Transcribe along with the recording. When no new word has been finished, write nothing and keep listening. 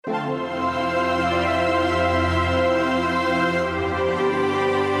Hey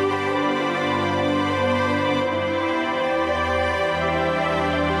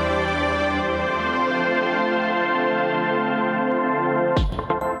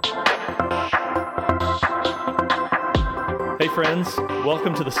friends,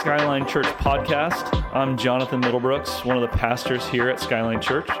 welcome to the Skyline Church podcast. I'm Jonathan Middlebrooks, one of the pastors here at Skyline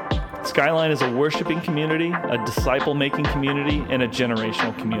Church. Skyline is a worshiping community, a disciple-making community, and a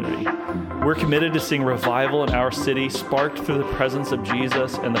generational community. We're committed to seeing revival in our city sparked through the presence of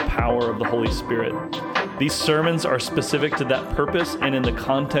Jesus and the power of the Holy Spirit. These sermons are specific to that purpose and in the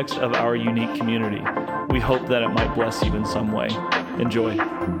context of our unique community. We hope that it might bless you in some way. Enjoy.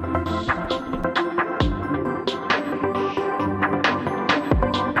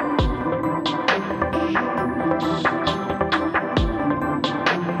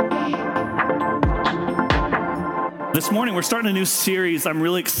 This morning, we're starting a new series. I'm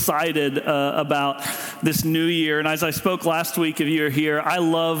really excited about this new year. And as I spoke last week, if you're here, I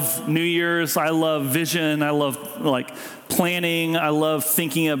love New Year's. I love vision. I love planning. I love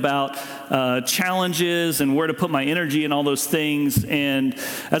thinking about challenges and where to put my energy and all those things. And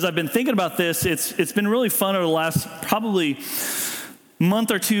as I've been thinking about this, it's been really fun over the last probably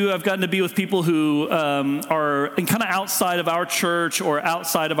month or two. I've gotten to be with people who are kind of outside of our church or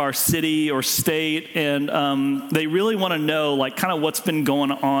outside of our city or state, and they really want to know kind of what's been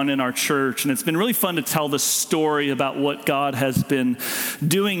going on in our church. And it's been really fun to tell the story about what God has been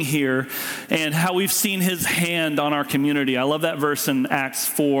doing here and how we've seen his hand on our community. I love that verse in Acts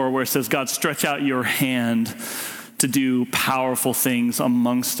 4 where it says, God, stretch out your hand to do powerful things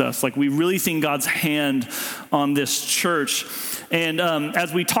amongst us. We've really seen God's hand on this church. And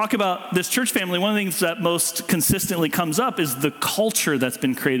as we talk about this church family, one of the things that most consistently comes up is the culture that's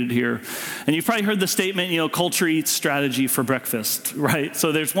been created here. And you've probably heard the statement, culture eats strategy for breakfast, right?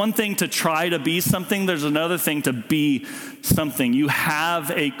 So there's one thing to try to be something. There's another thing to be something. You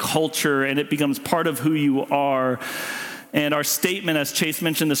have a culture and it becomes part of who you are. And our statement, as Chase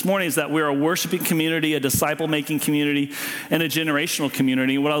mentioned this morning, is that we're a worshiping community, a disciple-making community, and a generational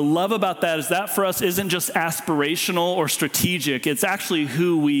community. What I love about that is that for us isn't just aspirational or strategic. It's actually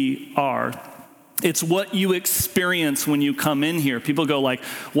who we are. It's what you experience when you come in here. People go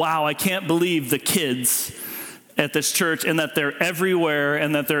wow, I can't believe the kids at this church and that they're everywhere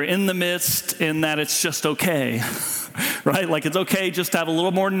and that they're in the midst and that it's just okay. Right? It's okay just to have a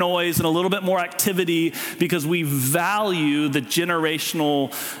little more noise and a little bit more activity because we value the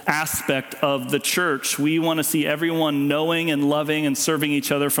generational aspect of the church. We want to see everyone knowing and loving and serving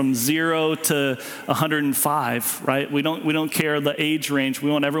each other from 0 to 105, right? We don't care the age range.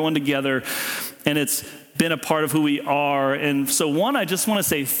 We want everyone together, and it's been a part of who we are. And so I just want to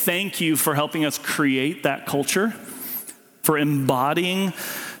say thank you for helping us create that culture, for embodying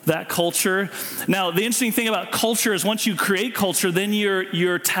that culture. Now, the interesting thing about culture is once you create culture, then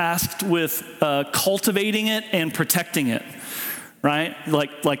you're tasked with cultivating it and protecting it, right?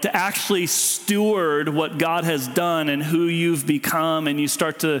 Like to actually steward what God has done and who you've become, and you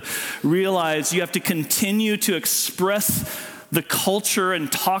start to realize you have to continue to express the culture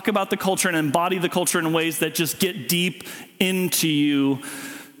and talk about the culture and embody the culture in ways that just get deep into you,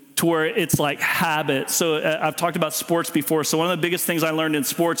 to where it's like habit. So I've talked about sports before. So one of the biggest things I learned in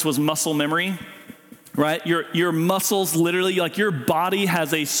sports was muscle memory, right? Your muscles literally, your body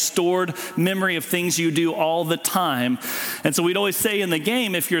has a stored memory of things you do all the time. And so we'd always say in the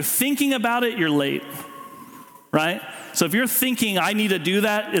game, if you're thinking about it, you're late, right? So if you're thinking, I need to do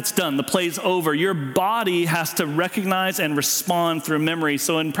that, it's done. The play's over. Your body has to recognize and respond through memory.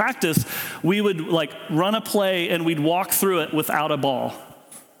 So in practice, we would run a play and we'd walk through it without a ball.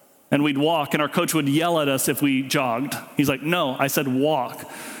 And we'd walk, and our coach would yell at us if we jogged. He's like, no, I said walk.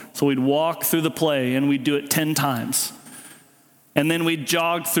 So we'd walk through the play, and we'd do it 10 times. And then we'd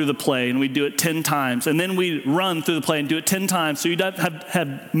jog through the play, and we'd do it 10 times. And then we'd run through the play and do it 10 times. So you'd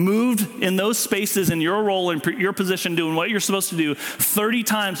have moved in those spaces in your role and your position doing what you're supposed to do 30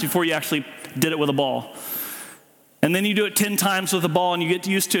 times before you actually did it with a ball. And then you do it 10 times with the ball and you get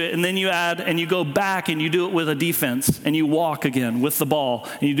used to it. And then you add and you go back and you do it with a defense and you walk again with the ball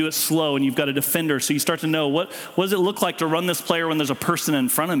and you do it slow and you've got a defender. So you start to know what does it look like to run this player when there's a person in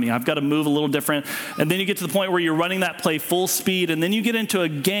front of me? I've got to move a little different. And then you get to the point where you're running that play full speed. And then you get into a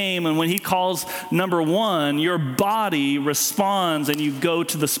game, and when he calls number 1, your body responds and you go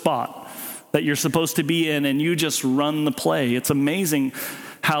to the spot that you're supposed to be in and you just run the play. It's amazing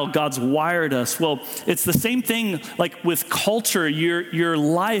how God's wired us. Well, it's the same thing like with culture. Your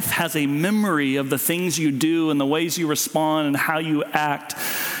life has a memory of the things you do and the ways you respond and how you act.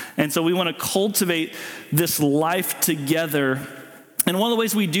 And so we want to cultivate this life together And one of the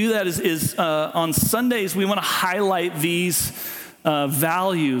ways we do that is on Sundays, we want to highlight these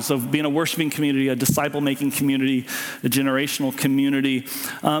values of being a worshiping community, a disciple-making community, a generational community.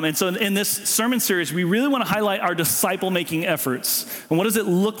 And so in this sermon series, we really want to highlight our disciple-making efforts. And what does it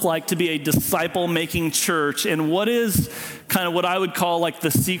look like to be a disciple-making church? And what is kind of what I would call like the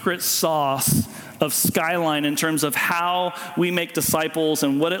secret sauce of Skyline in terms of how we make disciples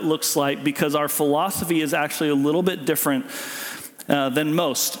and what it looks like, because our philosophy is actually a little bit different than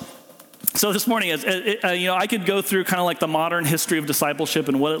most. So this morning, I could go through kind of like the modern history of discipleship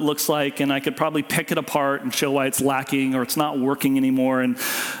and what it looks like, and I could probably pick it apart and show why it's lacking or it's not working anymore, and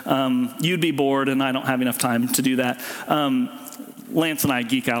you'd be bored, and I don't have enough time to do that. Lance and I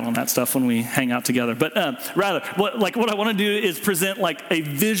geek out on that stuff when we hang out together. But rather, what I want to do is present like a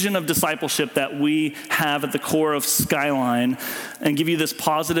vision of discipleship that we have at the core of Skyline and give you this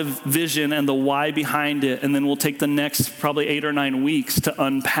positive vision and the why behind it. And then we'll take the next probably 8 or 9 weeks to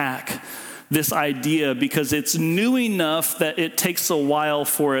unpack this idea, because it's new enough that it takes a while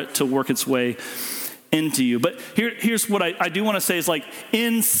for it to work its way into you. But here's what I do want to say is, like,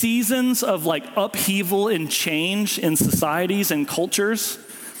 in seasons of like upheaval and change in societies and cultures,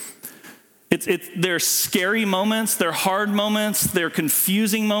 there are scary moments, there are hard moments, there are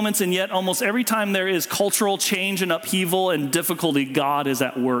confusing moments, and yet almost every time there is cultural change and upheaval and difficulty, God is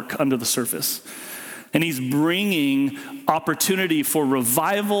at work under the surface. And he's bringing opportunity for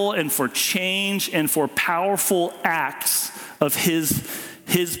revival and for change and for powerful acts of his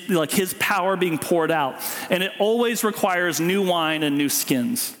power being poured out. And it always requires new wine and new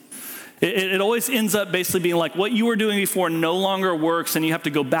skins. It always ends up basically being like what you were doing before no longer works, and you have to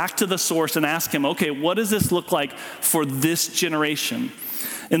go back to the source and ask him, okay, what does this look like for this generation?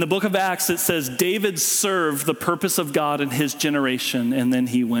 In the book of Acts, it says David served the purpose of God in his generation, and then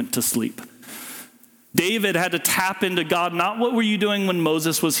he went to sleep. David had to tap into God, not what were you doing when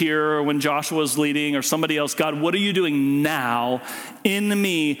Moses was here or when Joshua was leading or somebody else. God, what are you doing now in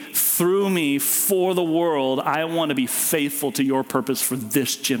me, through me, for the world? I want to be faithful to your purpose for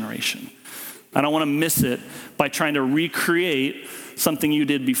this generation. I don't want to miss it by trying to recreate something you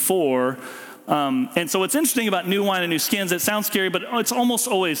did before. And so what's interesting about new wine and new skins, it sounds scary, but it's almost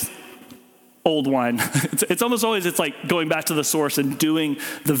always old wine. It's almost always, it's like going back to the source and doing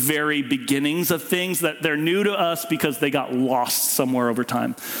the very beginnings of things that they're new to us because they got lost somewhere over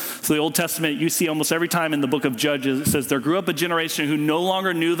time. So the Old Testament, you see almost every time in the book of Judges, it says there grew up a generation who no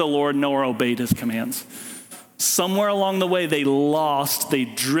longer knew the Lord nor obeyed his commands. Somewhere along the way, they lost, they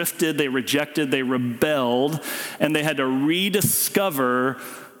drifted, they rejected, they rebelled, and they had to rediscover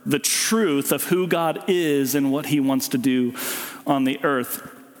the truth of who God is and what he wants to do on the earth.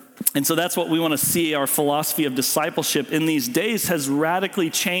 And so that's what we want to see. Our philosophy of discipleship in these days has radically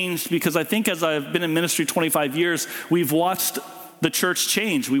changed, because I think as I've been in ministry 25 years, we've watched the church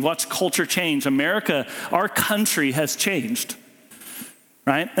change. We've watched culture change. America, our country has changed,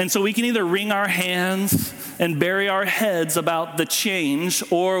 right? And so we can either wring our hands and bury our heads about the change,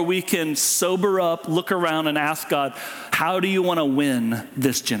 or we can sober up, look around, and ask God, how do you want to win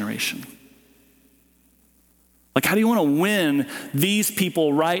this generation? Like, how do you want to win these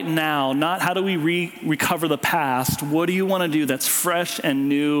people right now? Not how do we recover the past? What do you want to do that's fresh and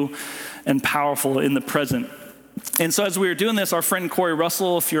new and powerful in the present? And so as we were doing this, our friend Corey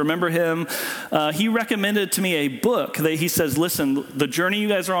Russell, if you remember him, he recommended to me a book that he says, listen, the journey you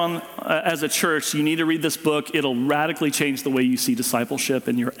guys are on as a church, you need to read this book. It'll radically change the way you see discipleship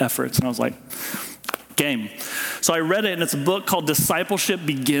and your efforts. And I was like, game. So I read it, and it's a book called Discipleship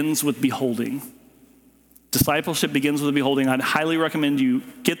Begins with Beholding. Discipleship Begins with Beholding. I'd highly recommend you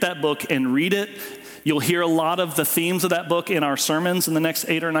get that book and read it. You'll hear a lot of the themes of that book in our sermons in the next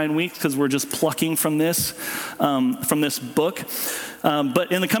 8 or 9 weeks, because we're just plucking from this book.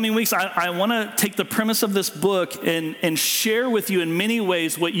 But in the coming weeks, I want to take the premise of this book and share with you in many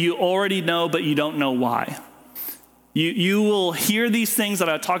ways what you already know, but you don't know why. You will hear these things that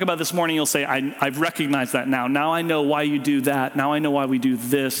I talk about this morning. You'll say, I've recognized that now. Now I know why you do that. Now I know why we do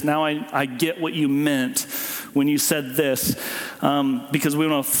this. Now I get what you meant when you said this, because we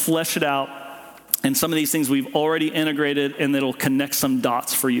want to flesh it out. And some of these things we've already integrated, and it'll connect some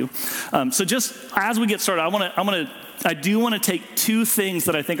dots for you. So just as we get started, I do want to take 2 things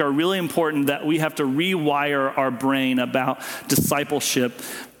that I think are really important that we have to rewire our brain about discipleship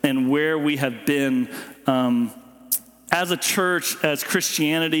and where we have been as a church, as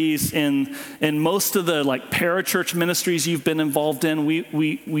Christianities, in most of the like parachurch ministries you've been involved in,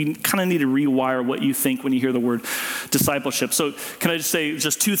 we kind of need to rewire what you think when you hear the word discipleship. So can I just say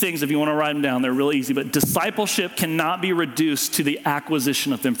just 2 things if you want to write them down? They're really easy. But discipleship cannot be reduced to the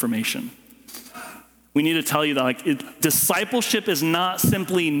acquisition of information. we need to tell you that discipleship is not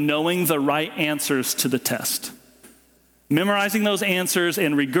simply knowing the right answers to the test. Memorizing those answers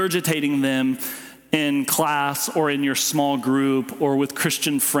and regurgitating them in class or in your small group or with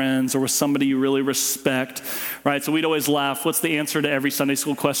Christian friends or with somebody you really respect, right? So we'd always laugh. What's the answer to every Sunday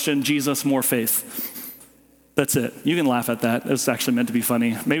school question? Jesus, more faith. That's it. You can laugh at that. It's actually meant to be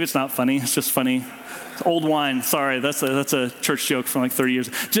funny. Maybe it's not funny. It's just funny. It's old wine. Sorry, that's a church joke from like 30 years.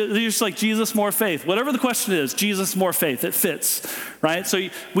 You're just like, Jesus, more faith. Whatever the question is, Jesus, more faith. It fits, right? So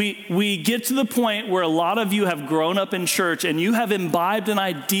we get to the point where a lot of you have grown up in church and you have imbibed an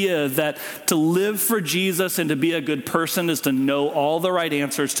idea that to live for Jesus and to be a good person is to know all the right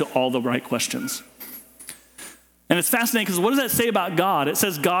answers to all the right questions. And it's fascinating because what does that say about God? It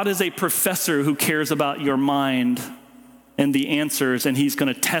says God is a professor who cares about your mind and the answers, and he's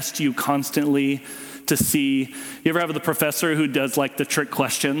going to test you constantly to see. You ever have the professor who does like the trick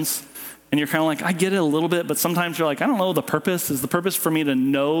questions? And you're kind of like, I get it a little bit, but sometimes you're like, I don't know the purpose. Is the purpose for me to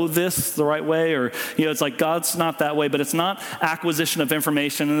know this the right way? Or, it's like God's not that way, but it's not acquisition of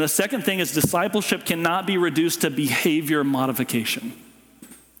information. And the second thing is discipleship cannot be reduced to behavior modification.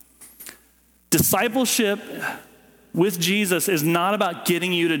 Discipleship with Jesus is not about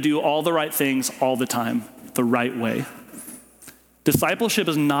getting you to do all the right things all the time, the right way. Discipleship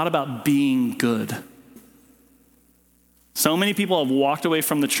is not about being good. So many people have walked away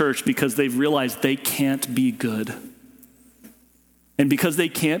from the church because they've realized they can't be good. And because they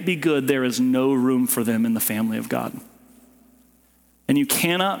can't be good, there is no room for them in the family of God. And you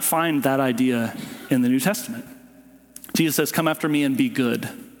cannot find that idea in the New Testament. Jesus says, come after me and be good.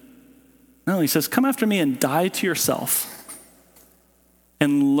 No, he says, come after me and die to yourself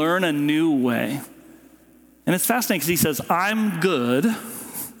and learn a new way. And it's fascinating because he says, I'm good.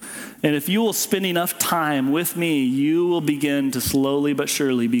 And if you will spend enough time with me, you will begin to slowly but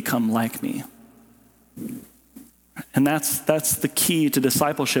surely become like me. And that's the key to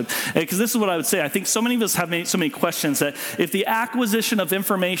discipleship. Because this is what I would say. I think so many of us have so many questions that if the acquisition of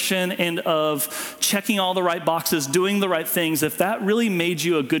information and of checking all the right boxes, doing the right things, if that really made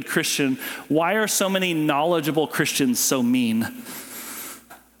you a good Christian, why are so many knowledgeable Christians so mean?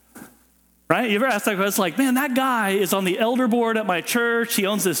 Right? You ever ask that question? It's like, man, that guy is on the elder board at my church. He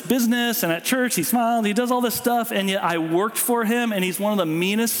owns this business, and at church he smiles, he does all this stuff, and yet I worked for him, and he's one of the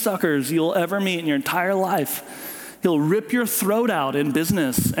meanest suckers you'll ever meet in your entire life. He'll rip your throat out in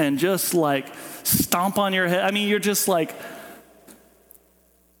business and just like stomp on your head. I mean, you're just like,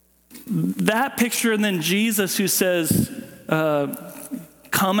 that picture, and then Jesus who says,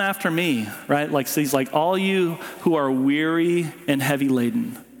 come after me, right? Like, so he's like, all you who are weary and heavy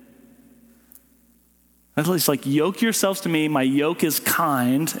laden. He's like, yoke yourselves to me, my yoke is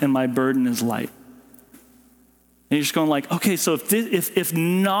kind and my burden is light. And you're just going like, okay, so if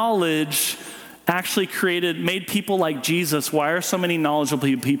knowledge actually made people like Jesus, why are so many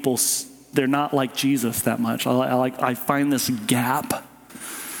knowledgeable people, they're not like Jesus that much? I find this gap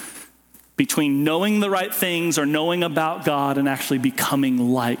between knowing the right things or knowing about God and actually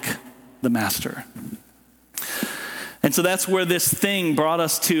becoming like the master. And so that's where this thing brought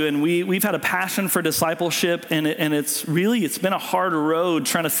us to, and we've had a passion for discipleship, and it's been a hard road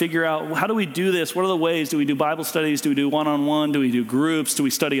trying to figure out, how do we do this? What are the ways? Do we do Bible studies? Do we do one-on-one? Do we do groups? Do we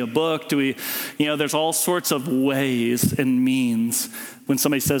study a book? There's all sorts of ways and means when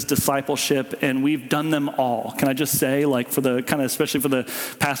somebody says discipleship, and we've done them all. Can I just say, like, especially for the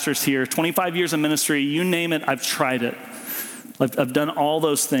pastors here, 25 years of ministry, you name it, I've tried it. I've done all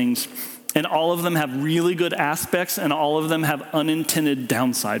those things. And all of them have really good aspects, and all of them have unintended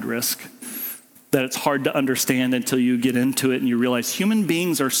downside risk that it's hard to understand until you get into it and you realize human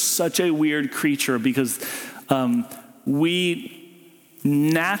beings are such a weird creature because we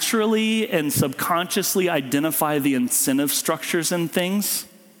naturally and subconsciously identify the incentive structures in things,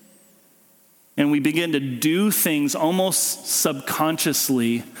 and we begin to do things almost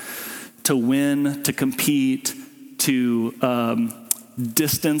subconsciously to win, to compete, to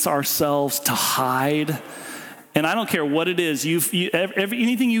distance ourselves, to hide. And I don't care what it is,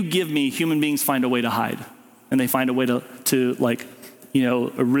 anything you give me, human beings find a way to hide. And they find a way to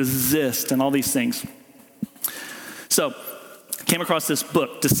resist and all these things. So, came across this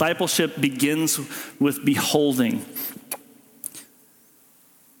book. Discipleship begins with beholding.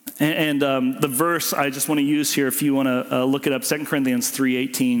 And the verse I just want to use here, if you want to look it up, 2 Corinthians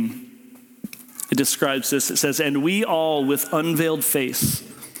 3:18. It describes this. It says, and we all with unveiled face,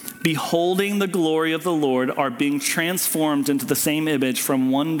 beholding the glory of the Lord, are being transformed into the same image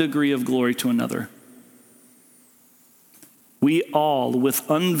from one degree of glory to another. We all with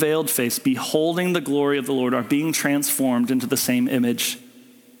unveiled face, beholding the glory of the Lord, are being transformed into the same image.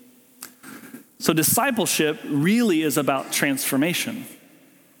 So discipleship really is about transformation.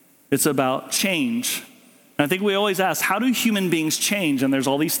 It's about change. And I think we always ask, how do human beings change? And there's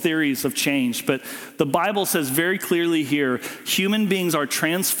all these theories of change, but the Bible says very clearly here, human beings are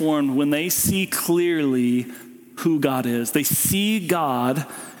transformed when they see clearly who God is. They see God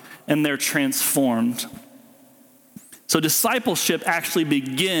and they're transformed. So discipleship actually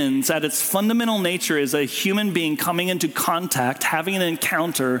begins at its fundamental nature as a human being coming into contact, having an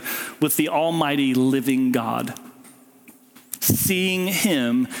encounter with the almighty living God. Seeing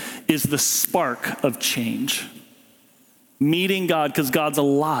him is the spark of change. Meeting God, because God's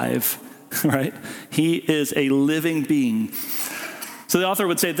alive, right? He is a living being. So the author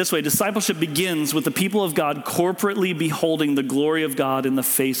would say it this way: discipleship begins with the people of God corporately beholding the glory of God in the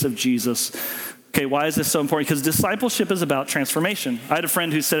face of Jesus. Okay, why is this so important? Because discipleship is about transformation. I had a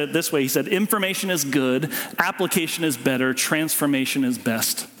friend who said it this way. He said, information is good, application is better, transformation is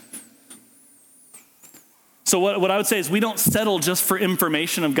best. So what I would say is we don't settle just for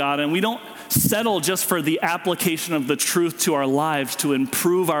information of God, and we don't settle just for the application of the truth to our lives to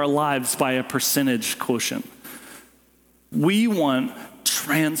improve our lives by a percentage quotient. We want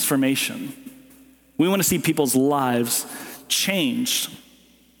transformation. We want to see people's lives changed.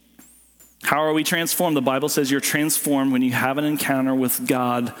 How are we transformed? The Bible says you're transformed when you have an encounter with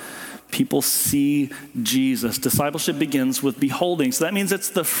God. People see Jesus. Discipleship begins with beholding. So that means it's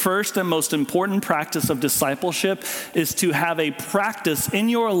the first and most important practice of discipleship is to have a practice in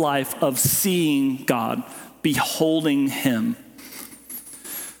your life of seeing God, beholding him.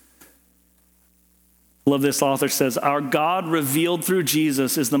 Love this author says, our God revealed through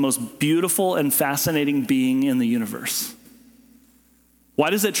Jesus is the most beautiful and fascinating being in the universe. Why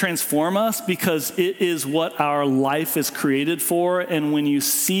does it transform us? Because it is what our life is created for. And when you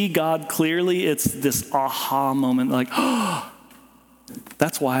see God clearly, it's this aha moment, like, oh,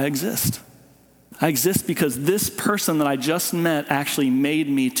 that's why I exist. I exist because this person that I just met actually made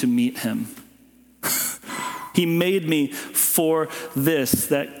me to meet him. He made me for this,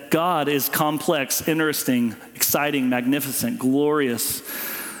 that God is complex, interesting, exciting, magnificent, glorious.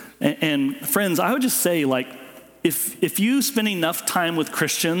 And friends, I would just say, like, if you spend enough time with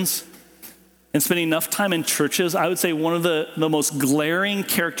Christians and spend enough time in churches, I would say one of the most glaring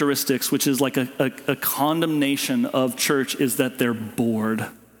characteristics, which is like a condemnation of church, is that they're bored.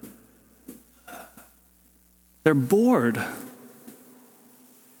 They're bored.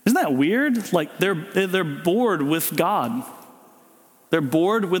 Isn't that weird? Like they're bored with God. They're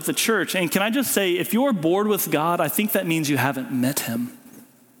bored with the church. And can I just say, if you're bored with God, I think that means you haven't met him.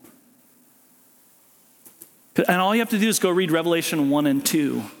 And all you have to do is go read Revelation 1 and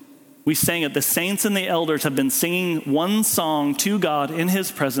 2. We sang it. The saints and the elders have been singing one song to God in his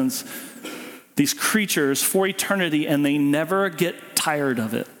presence, these creatures for eternity, and they never get tired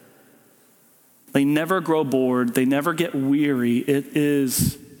of it. They never grow bored. They never get weary.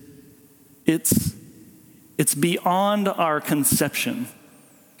 It's beyond our conception,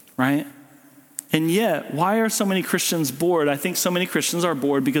 right? And yet, why are so many Christians bored? I think so many Christians are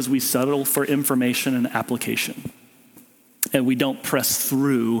bored because we settle for information and application. And we don't press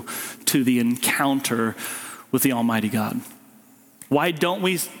through to the encounter with the Almighty God. Why don't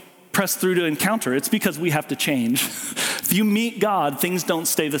we press through to encounter? It's because we have to change. If you meet God, things don't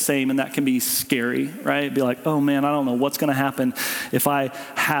stay the same, and that can be scary, right? Be like, oh man, I don't know what's going to happen if I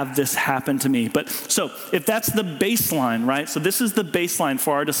have this happen to me. But so if that's the baseline, right? So this is the baseline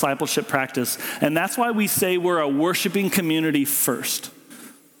for our discipleship practice, and that's why we say we're a worshiping community first.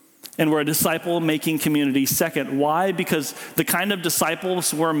 And we're a disciple-making community second. Why? Because the kind of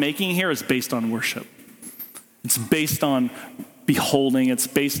disciples we're making here is based on worship. It's based on beholding. It's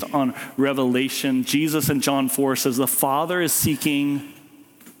based on revelation. Jesus in John 4 says the Father is seeking,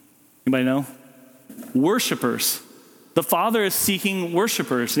 anybody know? Worshipers. The Father is seeking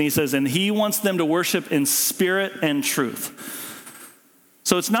worshipers. And he says, and he wants them to worship in spirit and truth.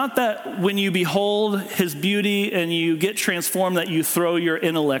 So it's not that when you behold his beauty and you get transformed that you throw your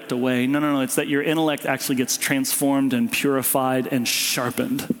intellect away. No. It's that your intellect actually gets transformed and purified and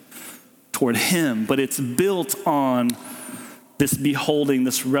sharpened toward him. But it's built on this beholding,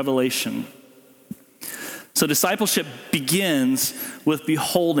 this revelation. So discipleship begins with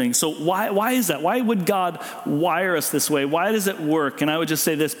beholding. So why is that? Why would God wire us this way? Why does it work? And I would just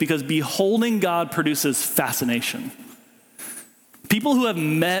say this, because beholding God produces fascination. People who have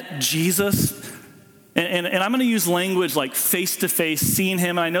met Jesus, and I'm going to use language like face-to-face, seeing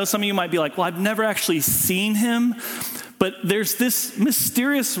him. And I know some of you might be like, well, I've never actually seen him. But there's this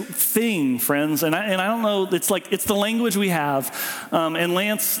mysterious thing, friends, and I don't know, it's the language we have. And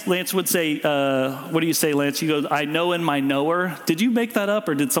Lance would say, what do you say, Lance? You go, I know in my knower. Did you make that up,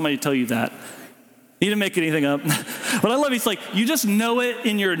 or did somebody tell you that? He didn't make anything up. But I love he's like, you just know it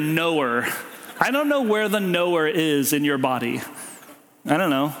in your knower. I don't know where the knower is in your body. I don't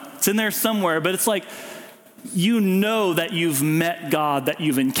know. It's in there somewhere, but it's like, you know that you've met God, that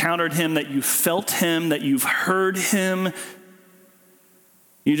you've encountered him, that you felt him, that you've heard him.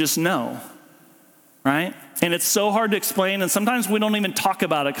 You just know, right? And it's so hard to explain, and sometimes we don't even talk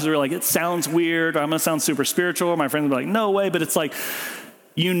about it because we're like, it sounds weird, or I'm going to sound super spiritual. My friends will be like, no way, but it's like,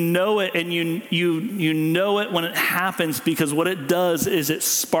 you know it, and you know it when it happens, because what it does is it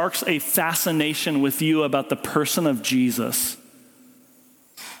sparks a fascination with you about the person of Jesus.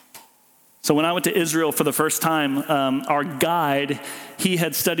 So when I went to Israel for the first time, our guide, he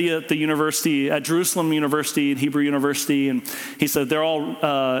had studied at the university, at Jerusalem University and Hebrew University, and he said they're all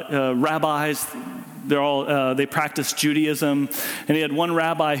rabbis. They practice Judaism, and he had one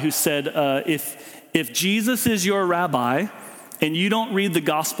rabbi who said, if Jesus is your rabbi and you don't read the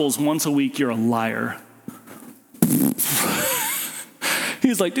Gospels once a week, you're a liar.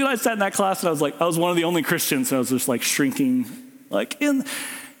 He's like, dude, I sat in that class and I was one of the only Christians, and I was just like shrinking,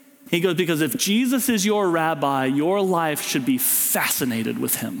 He goes, because if Jesus is your rabbi, your life should be fascinated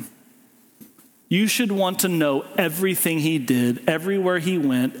with him. You should want to know everything he did, everywhere he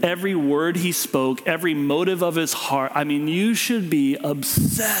went, every word he spoke, every motive of his heart. I mean, you should be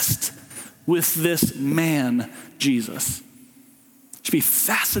obsessed with this man, Jesus. You should be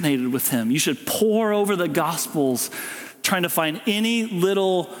fascinated with him. You should pore over the Gospels, trying to find any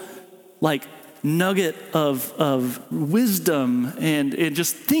little, nugget of wisdom and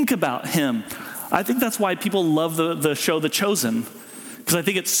just think about him. I think that's why people love the show The Chosen, because I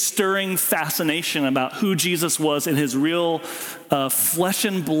think it's stirring fascination about who Jesus was in his real flesh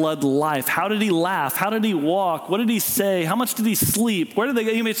and blood life. How did he laugh? How did he walk? What did he say? How much did he sleep? Where did they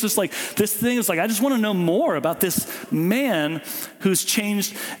go? It's just like this thing is like, I just want to know more about this man who's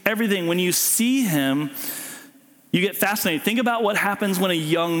changed everything. When you see him, you get fascinated. Think about what happens when a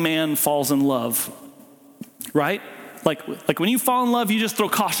young man falls in love, right? Like when you fall in love, you just throw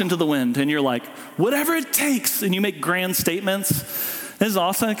caution to the wind and you're like, whatever it takes, and you make grand statements. This is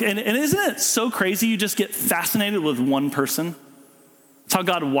awesome. And isn't it so crazy you just get fascinated with one person? It's how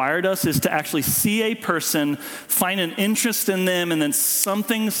God wired us, is to actually see a person, find an interest in them, and then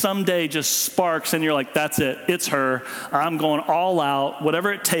something someday just sparks and you're like, that's it. It's her. I'm going all out.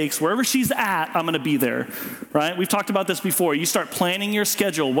 Whatever it takes, wherever she's at, I'm going to be there, right? We've talked about this before. You start planning your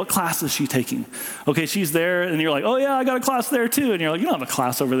schedule. What class is she taking? Okay, she's there, and you're like, oh yeah, I got a class there too. And you're like, you don't have a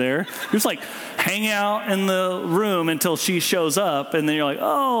class over there. You're just like hang out in the room until she shows up, and then you're like,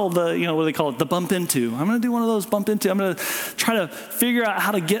 oh, what do they call it? The bump into. I'm going to do one of those bump into. I'm going to try to figure out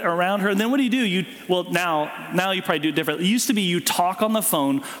how to get around her. And then what do? Now you probably do it differently. It used to be you talk on the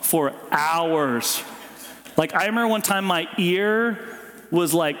phone for hours. Like I remember one time my ear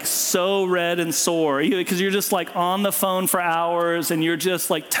was like so red and sore because you're just like on the phone for hours and you're just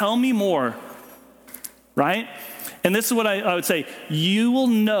like, tell me more, right? And this is what I would say. You will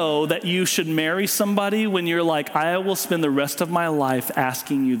know that you should marry somebody when you're like, I will spend the rest of my life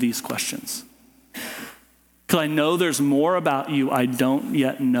asking you these questions. Because I know there's more about you I don't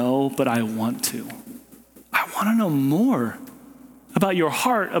yet know, but I want to. I want to know more about your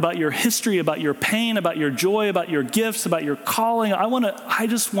heart, about your history, about your pain, about your joy, about your gifts, about your calling. I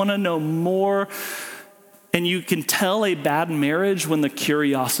just want to know more. And you can tell a bad marriage when the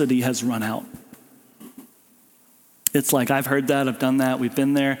curiosity has run out. It's like, I've heard that, I've done that, we've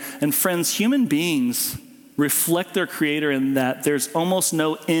been there. And friends, human beings reflect their creator in that there's almost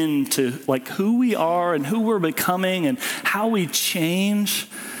no end to like who we are and who we're becoming and how we change.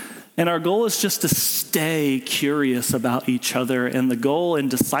 And our goal is just to stay curious about each other. And the goal in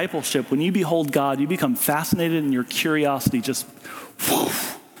discipleship, when you behold God, you become fascinated and your curiosity just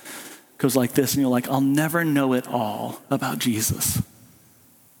goes like this. And you're like, I'll never know it all about Jesus.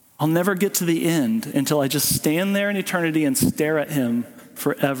 I'll never get to the end until I just stand there in eternity and stare at him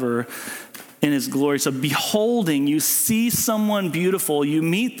forever in his glory. So beholding, you see someone beautiful, you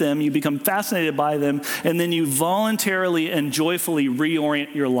meet them, you become fascinated by them, and then you voluntarily and joyfully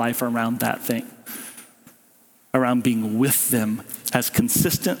reorient your life around that thing, around being with them as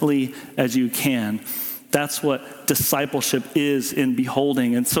consistently as you can. That's what discipleship is in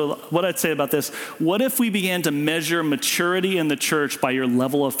beholding. And so what I'd say about this, what if we began to measure maturity in the church by your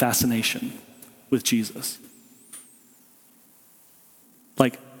level of fascination with Jesus?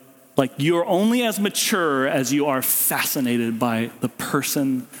 Like you're only as mature as you are fascinated by the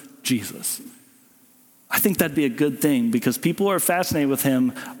person Jesus. I think that'd be a good thing because people who are fascinated with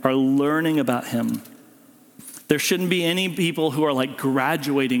him are learning about him. There shouldn't be any people who are like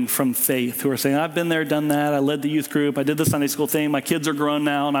graduating from faith, who are saying, I've been there, done that. I led the youth group. I did the Sunday school thing. My kids are grown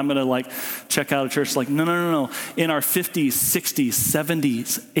now, and I'm going to like check out of church. Like, no. In our 50s, 60s,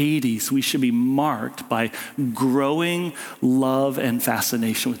 70s, 80s, we should be marked by growing love and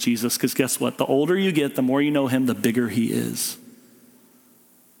fascination with Jesus. Because guess what? The older you get, the more you know him, the bigger he is.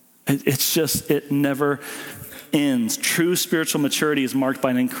 It's just, it never ends. True spiritual maturity is marked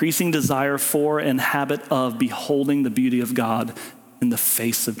by an increasing desire for and habit of beholding the beauty of God in the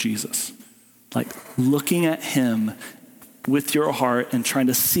face of Jesus. Like looking at him with your heart and trying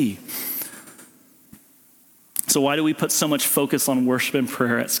to see. So why do we put so much focus on worship and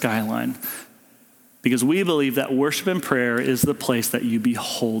prayer at Skyline? Because we believe that worship and prayer is the place that you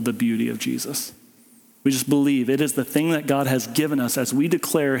behold the beauty of Jesus. We just believe it is the thing that God has given us. As we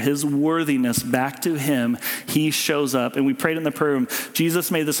declare his worthiness back to him, he shows up. And we prayed in the prayer room.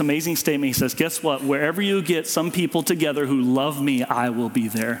 Jesus made this amazing statement. He says, guess what? Wherever you get some people together who love me, I will be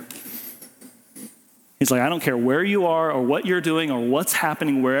there. He's like, I don't care where you are or what you're doing or what's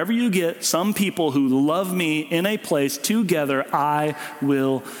happening. Wherever you get some people who love me in a place together, I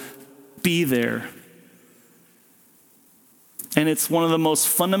will be there. And it's one of the most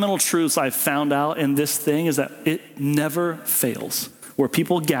fundamental truths I've found out in this thing is that it never fails. Where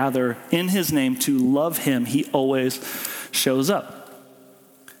people gather in his name to love him, he always shows up.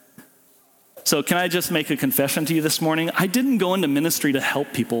 So can I just make a confession to you this morning? I didn't go into ministry to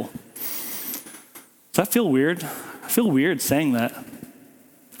help people. Does that feel weird? I feel weird saying that.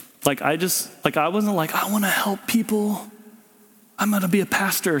 I wasn't like, I want to help people. I'm going to be a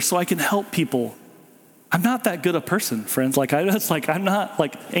pastor so I can help people. I'm not that good a person, friends. I'm not,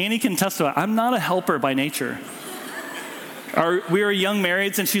 Annie can testify, I'm not a helper by nature. We were young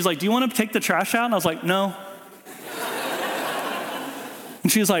marrieds, and she's like, do you want to take the trash out? And I was like, no.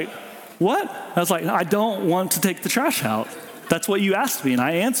 And she was like, what? I was like, I don't want to take the trash out. That's what you asked me, and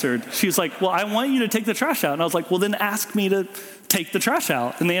I answered. She was like, well, I want you to take the trash out. And I was like, well, then ask me to take the trash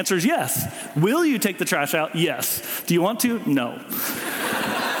out. And the answer is yes. Will you take the trash out? Yes. Do you want to? No.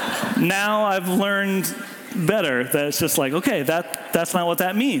 Now I've learned better that it's just like, okay, that's not what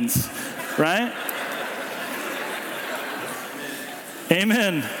that means, right?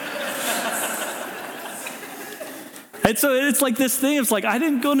 Amen. And so it's like this thing, it's like I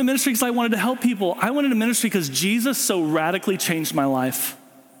didn't go into ministry because I wanted to help people. I went into ministry because Jesus so radically changed my life.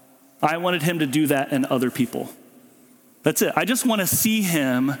 I wanted him to do that in other people. That's it. I just want to see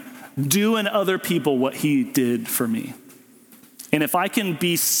him do in other people what he did for me. And if I can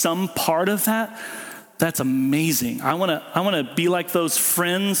be some part of that, that's amazing. I want to be like those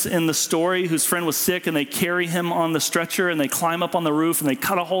friends in the story whose friend was sick and they carry him on the stretcher and they climb up on the roof and they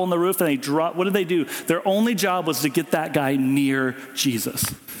cut a hole in the roof and they drop. What did they do? Their only job was to get that guy near Jesus.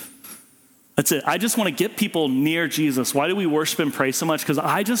 That's it. I just want to get people near Jesus. Why do we worship and pray so much? Because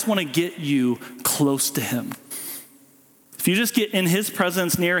I just want to get you close to him. If you just get in his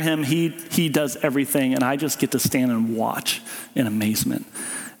presence near him, he does everything, and I just get to stand and watch in amazement.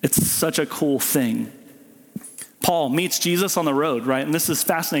 It's such a cool thing. Paul meets Jesus on the road, right? And this is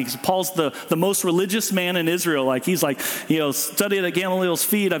fascinating because Paul's the most religious man in Israel. Like he's like, studied at Gamaliel's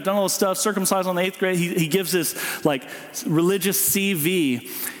feet. I've done all this stuff, circumcised on the 8th grade. He gives this like religious CV.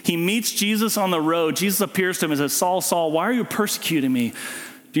 He meets Jesus on the road. Jesus appears to him and says, Saul, Saul, why are you persecuting me?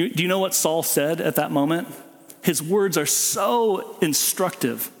 Do you know what Saul said at that moment? His words are so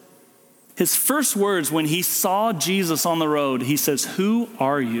instructive. His first words when he saw Jesus on the road, he says, who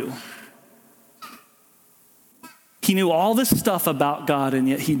are you? He knew all this stuff about God, and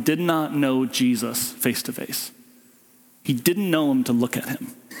yet he did not know Jesus face to face. He didn't know him to look at him.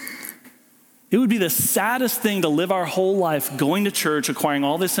 It would be the saddest thing to live our whole life going to church, acquiring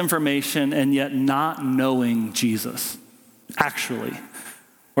all this information, and yet not knowing Jesus, actually.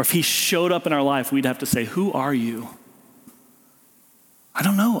 Or if he showed up in our life, we'd have to say, who are you? I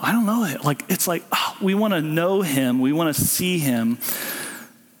don't know it. It's like, we want to know him. We want to see him.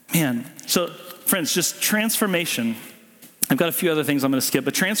 Man, so friends, just transformation. I've got a few other things I'm going to skip,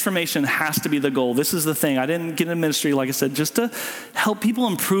 but transformation has to be the goal. This is the thing. I didn't get into ministry, like I said, just to help people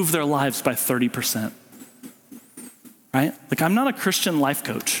improve their lives by 30%. Right? Like, I'm not a Christian life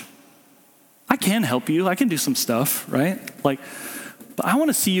coach. I can help you. I can do some stuff, right? But I want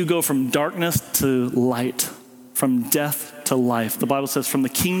to see you go from darkness to light, from death to life. The Bible says from the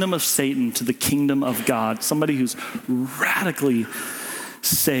kingdom of Satan to the kingdom of God, somebody who's radically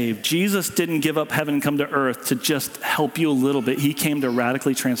saved. Jesus didn't give up heaven and come to earth to just help you a little bit. He came to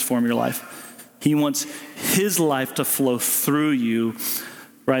radically transform your life. He wants his life to flow through you,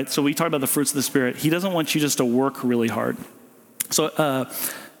 right? So we talk about the fruits of the Spirit. He doesn't want you just to work really hard. So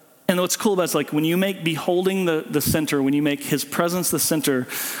And what's cool about it is like when you make beholding the center, when you make his presence the center,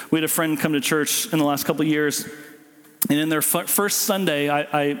 we had a friend come to church in the last couple of years, and in their first Sunday,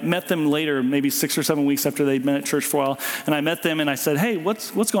 I met them later, maybe 6 or 7 weeks after they'd been at church for a while, and I met them and I said, hey,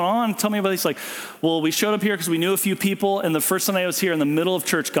 what's going on? Tell me about this. Like, well, we showed up here because we knew a few people, and the first Sunday I was here in the middle of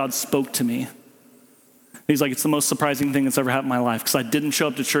church, God spoke to me. He's like, it's the most surprising thing that's ever happened in my life because I didn't show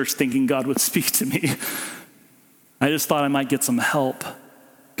up to church thinking God would speak to me. I just thought I might get some help.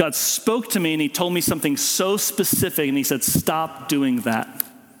 God spoke to me and he told me something so specific and he said, stop doing that.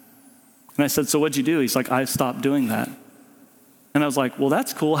 And I said, so what'd you do? He's like, I stopped doing that. And I was like, well,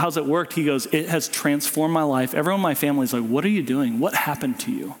 that's cool. How's it worked? He goes, it has transformed my life. Everyone in my family is like, what are you doing? What happened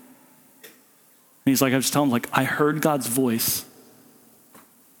to you? And he's like, I just tell him, like, I heard God's voice.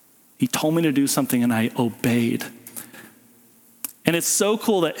 He told me to do something and I obeyed. And it's so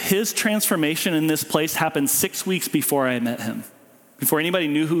cool that his transformation in this place happened 6 weeks before I met him, before anybody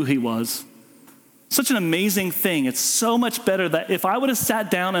knew who he was. Such an amazing thing. It's so much better that if I would have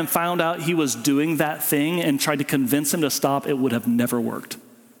sat down and found out he was doing that thing and tried to convince him to stop, it would have never worked.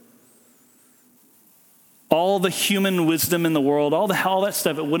 All the human wisdom in the world, all that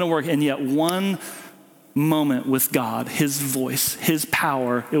stuff, it wouldn't work. And yet one moment with God, his voice, his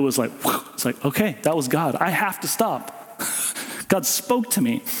power, it was like, whew, it's like, okay, that was God. I have to stop. God spoke to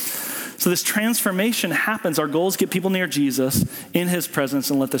me. So this transformation happens. Our goal is get people near Jesus in his presence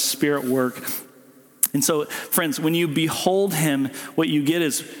and let the Spirit work. And so, friends, when you behold him, what you get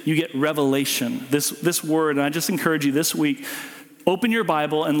is you get revelation. This word, and I just encourage you this week, open your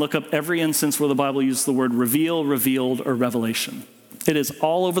Bible and look up every instance where the Bible uses the word reveal, revealed, or revelation. It is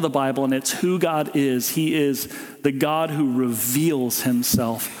all over the Bible, and it's who God is. He is the God who reveals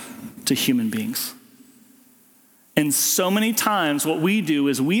himself to human beings. And so many times what we do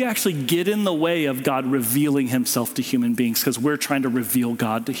is we actually get in the way of God revealing himself to human beings because we're trying to reveal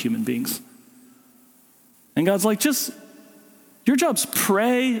God to human beings. And God's like, your job's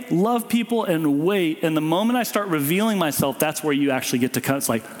pray, love people, and wait. And the moment I start revealing myself, that's where you actually get to come. It's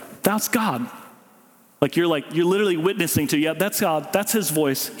like, that's God. You're literally witnessing to, yeah, that's God. That's his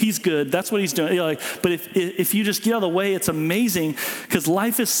voice. He's good. That's what he's doing. But if you just get out of the way, it's amazing because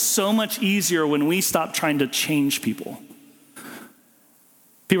life is so much easier when we stop trying to change people.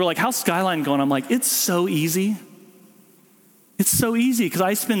 People are like, how's Skyline going? I'm like, it's so easy. It's so easy because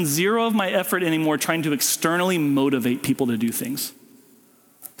I spend zero of my effort anymore trying to externally motivate people to do things.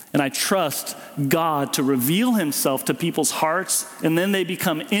 And I trust God to reveal himself to people's hearts, and then they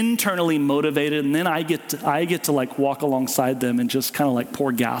become internally motivated, and then I get to like walk alongside them and just kind of like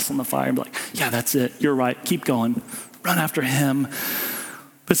pour gas on the fire and be like, yeah, that's it. You're right. Keep going. Run after him.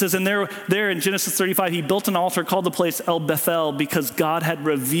 It says, and there in Genesis 35, he built an altar, called the place El Bethel, because God had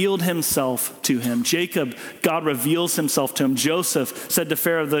revealed himself to him. Jacob, God reveals himself to him. Joseph said to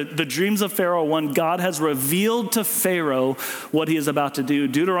Pharaoh, the dreams of Pharaoh, one, God has revealed to Pharaoh what he is about to do.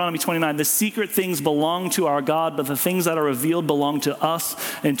 Deuteronomy 29, the secret things belong to our God, but the things that are revealed belong to us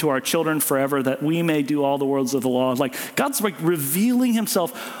and to our children forever, that we may do all the words of the law. Like God's like revealing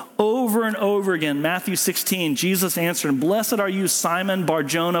himself over and over again. Matthew 16, Jesus answered, blessed are you, Simon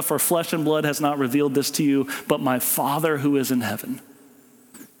Bar-Jonah, for flesh and blood has not revealed this to you, but my Father who is in heaven.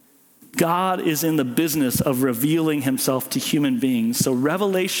 God is in the business of revealing himself to human beings. So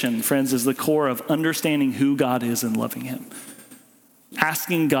revelation, friends, is the core of understanding who God is and loving him.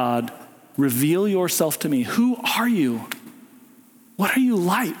 Asking God, reveal yourself to me. Who are you? What are you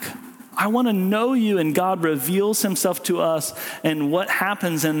like? I want to know you, and God reveals himself to us, and what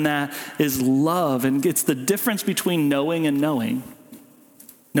happens in that is love, and it's the difference between knowing and knowing.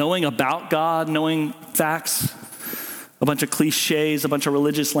 Knowing about God, knowing facts, a bunch of cliches, a bunch of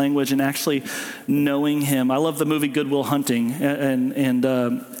religious language, and actually knowing him. I love the movie Good Will Hunting, and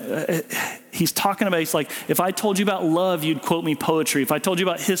he's talking about, he's like, if I told you about love, you'd quote me poetry. If I told you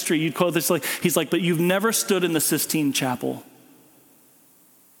about history, you'd quote this. He's like, but you've never stood in the Sistine Chapel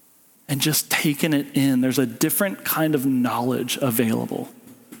and just taken it in. There's a different kind of knowledge available,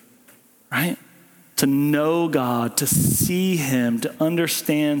 right? To know God, to see him, to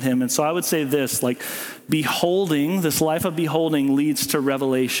understand him. And so I would say this, like beholding, this life of beholding leads to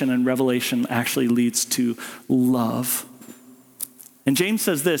revelation, and revelation actually leads to love. And James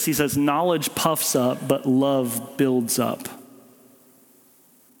says this, he says, knowledge puffs up, but love builds up.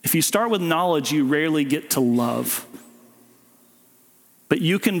 If you start with knowledge, you rarely get to love. But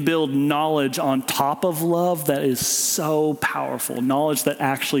you can build knowledge on top of love that is so powerful. Knowledge that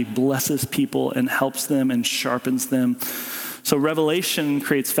actually blesses people and helps them and sharpens them. So revelation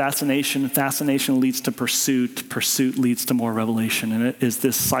creates fascination. Fascination leads to pursuit. Pursuit leads to more revelation. And it is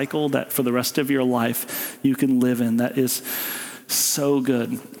this cycle that for the rest of your life you can live in that is so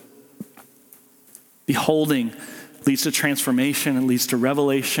good. Beholding leads to transformation. It leads to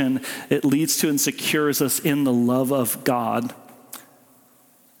revelation. It leads to and secures us in the love of God.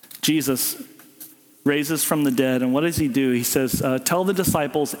 Jesus raises from the dead, and what does he do? He says, tell the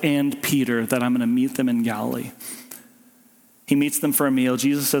disciples and Peter that I'm going to meet them in Galilee. He meets them for a meal.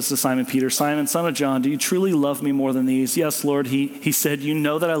 Jesus says to Simon Peter, Simon, son of John, do you truly love me more than these? Yes, Lord. He said, you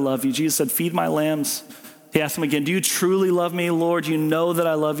know that I love you. Jesus said, feed my lambs. He asked him again, do you truly love me, Lord? You know that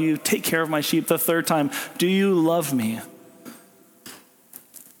I love you. Take care of my sheep. The third time, do you love me?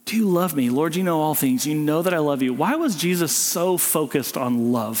 Do you love me? Lord, you know all things. You know that I love you. Why was Jesus so focused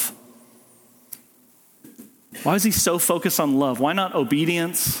on love? Why is he so focused on love? Why not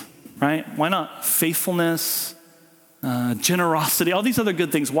obedience, right? Why not faithfulness, generosity, all these other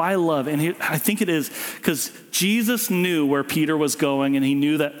good things? Why love? And I think it is because Jesus knew where Peter was going, and he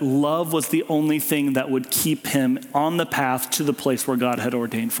knew that love was the only thing that would keep him on the path to the place where God had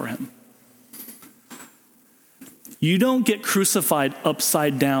ordained for him. You don't get crucified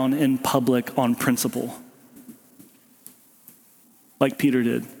upside down in public on principle, like Peter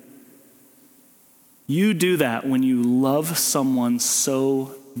did. You do that when you love someone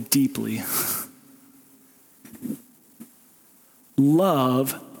so deeply.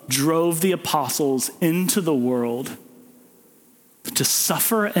 Love drove the apostles into the world to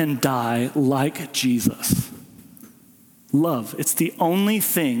suffer and die like Jesus. Love, it's the only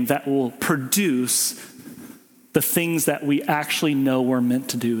thing that will produce the things that we actually know we're meant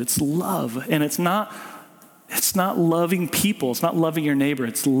to do. It's love, and it's not loving people. It's not loving your neighbor.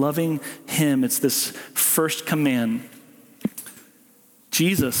 It's loving him. It's this first command.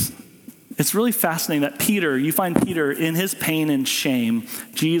 Jesus, it's really fascinating that Peter, you find Peter in his pain and shame,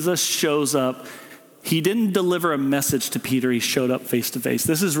 Jesus shows up. He didn't deliver a message to Peter. He showed up face to face.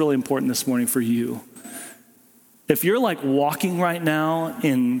 This is really important this morning for you. If you're like walking right now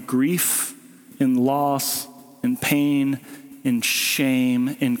in grief, in loss, in pain, in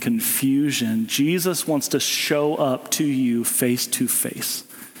shame, in confusion, Jesus wants to show up to you face to face.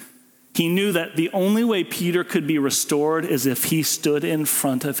 He knew that the only way Peter could be restored is if he stood in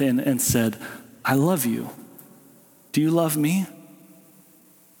front of him and said, I love you. Do you love me?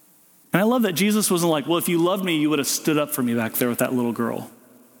 And I love that Jesus wasn't like, well, if you loved me, you would have stood up for me back there with that little girl.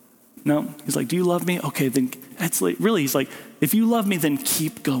 No, he's like, do you love me? Okay, then it's like, really, he's like, if you love me, then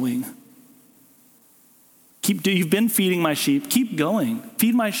keep going. You've been feeding my sheep. Keep going.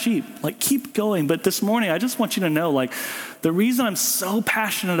 Feed my sheep. Like, keep going. But this morning, I just want you to know, like, the reason I'm so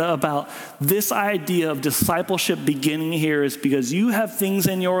passionate about this idea of discipleship beginning here is because you have things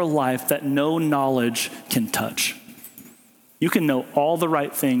in your life that no knowledge can touch. You can know all the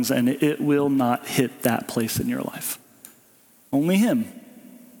right things, and it will not hit that place in your life. Only him.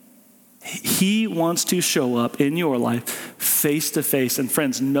 He wants to show up in your life face to face. And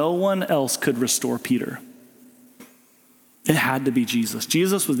friends, no one else could restore Peter. It had to be Jesus.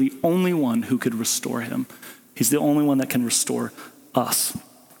 Jesus was the only one who could restore him. He's the only one that can restore us.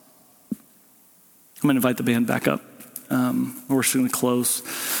 I'm going to invite the band back up. We're just going to close.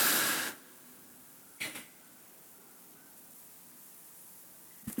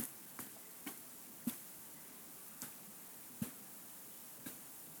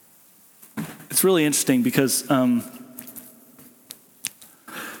 It's really interesting because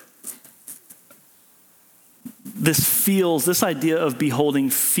this idea of beholding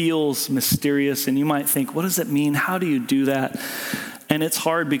feels mysterious, and you might think, what does it mean? How do you do that? And it's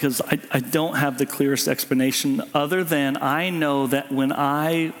hard because I don't have the clearest explanation other than I know that when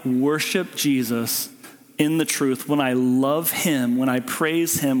I worship Jesus in the truth, when I love him, when I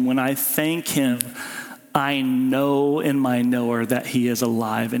praise him, when I thank him, I know in my knower that he is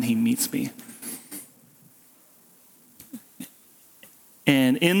alive and he meets me.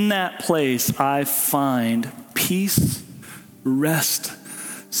 And in that place, I find peace, rest,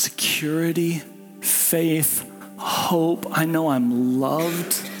 security, faith, hope. I know I'm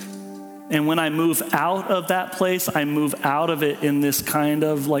loved. And when I move out of that place, I move out of it in this kind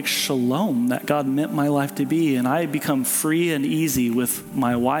of like shalom that God meant my life to be. And I become free and easy with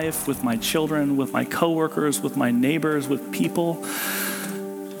my wife, with my children, with my coworkers, with my neighbors, with people.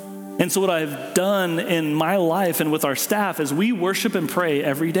 And so what I've done in my life and with our staff is we worship and pray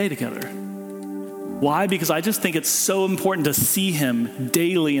every day together. Why? Because I just think it's so important to see him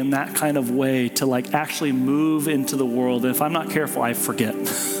daily in that kind of way, to like actually move into the world. And if I'm not careful, I forget.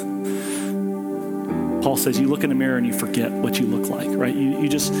 Paul says you look in the mirror and you forget what you look like, right?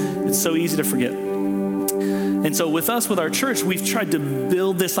 It's so easy to forget. And so with us, with our church, we've tried to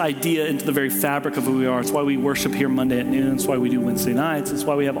build this idea into the very fabric of who we are. It's why we worship here Monday at noon. It's why we do Wednesday nights. It's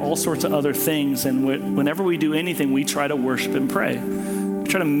why we have all sorts of other things. And whenever we do anything, we try to worship and pray. We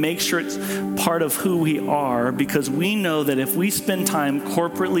try to make sure it's part of who we are, because we know that if we spend time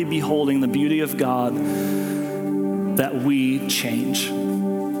corporately beholding the beauty of God, that we change.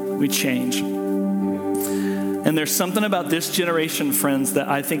 We change. And there's something about this generation, friends, that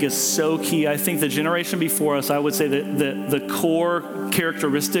I think is so key. I think the generation before us, I would say that the core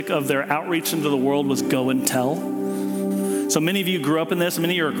characteristic of their outreach into the world was go and tell. So many of you grew up in this.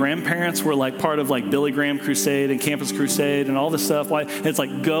 Many of your grandparents were like part of like Billy Graham Crusade and Campus Crusade and all this stuff. Why? It's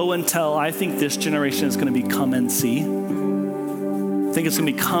like go and tell. I think this generation is going to be come and see. I think it's going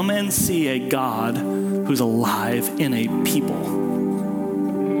to be come and see a God who's alive in a people.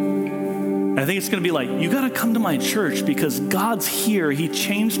 I think it's going to be like, you got to come to my church because God's here. He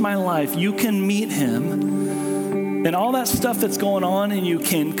changed my life. You can meet him. And all that stuff that's going on, and you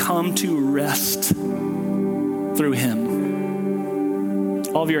can come to rest through him.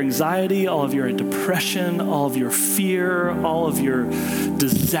 All of your anxiety, all of your depression, all of your fear, all of your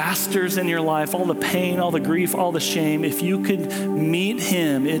disasters in your life, all the pain, all the grief, all the shame, if you could meet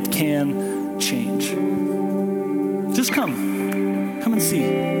him, it can change. Just come. Come and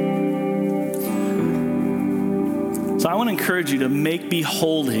see. So I want to encourage you to make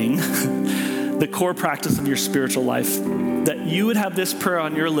beholding the core practice of your spiritual life, that you would have this prayer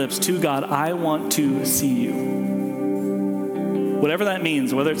on your lips to God: I want to see you. Whatever that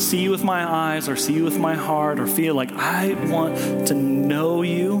means, whether it's see you with my eyes or see you with my heart, or feel like I want to know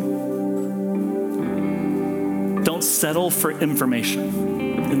you. Don't settle for information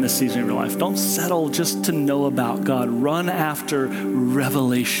in this season of your life. Don't settle just to know about God. Run after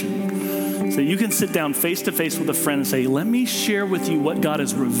revelation. So you can sit down face to face with a friend and say, let me share with you what God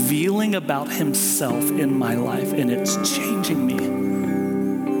is revealing about himself in my life, and it's changing me.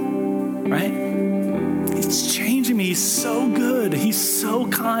 Right? It's changing me. He's so good. He's so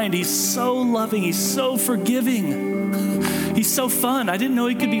kind. He's so loving. He's so forgiving. He's so fun. I didn't know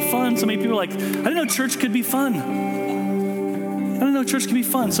he could be fun. So many people are like, I didn't know church could be fun. I didn't know church could be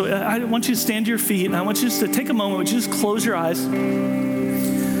fun. So I want you to stand to your feet, and I want you just to take a moment. Would you just close your eyes?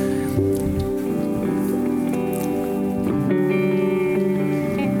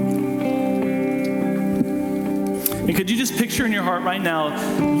 And could you just picture in your heart right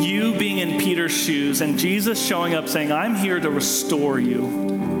now, you being in Peter's shoes and Jesus showing up saying, I'm here to restore you.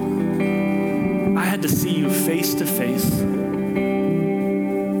 I had to see you face to face.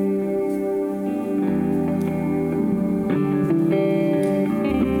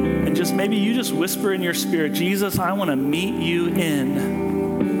 And just maybe you just whisper in your spirit, Jesus, I want to meet you in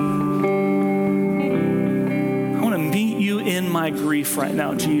my grief right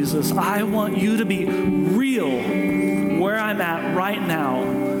now, Jesus. I want you to be real where I'm at right now.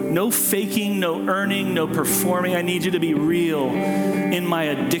 No faking, no earning, no performing. I need you to be real in my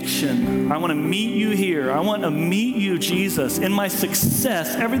addiction. I want to meet you here. I want to meet you, Jesus, in my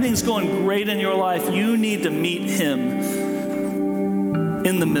success. Everything's going great in your life. You need to meet him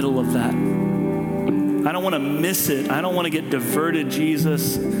in the middle of that. I don't want to miss it. I don't want to get diverted,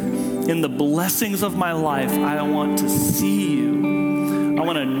 Jesus. In the blessings of my life, I want to see you. I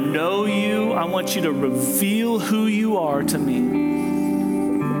want to know you. I want you to reveal who you are to me.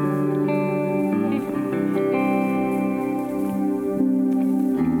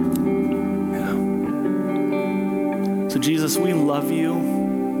 Yeah. So Jesus, we love you.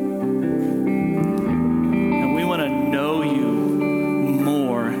 And we want to know you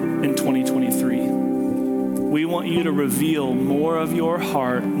more in 2023. We want you to reveal more of your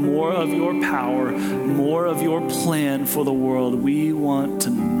heart, more of your power, more of your plan for the world. We want to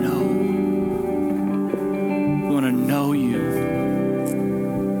know. We want to know you.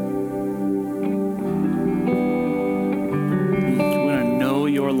 We want to know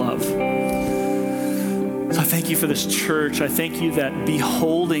your love. So I thank you for this church. I thank you that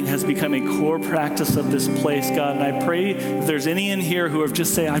beholding has become a core practice of this place, God. And I pray if there's any in here who have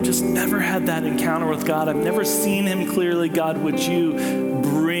just say, I've just never had that encounter with God. I've never seen him clearly. God, would you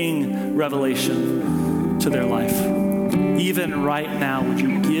bring revelation to their life? Even right now, would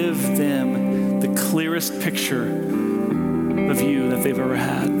you give them the clearest picture of you that they've ever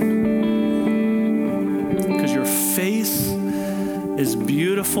had? Because your face is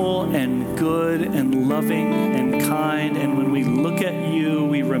beautiful and good and loving and kind. And when we look at you,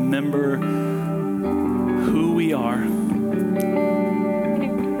 we remember who we are.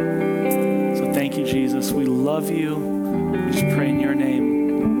 So thank you, Jesus. We love you. We just pray in your name.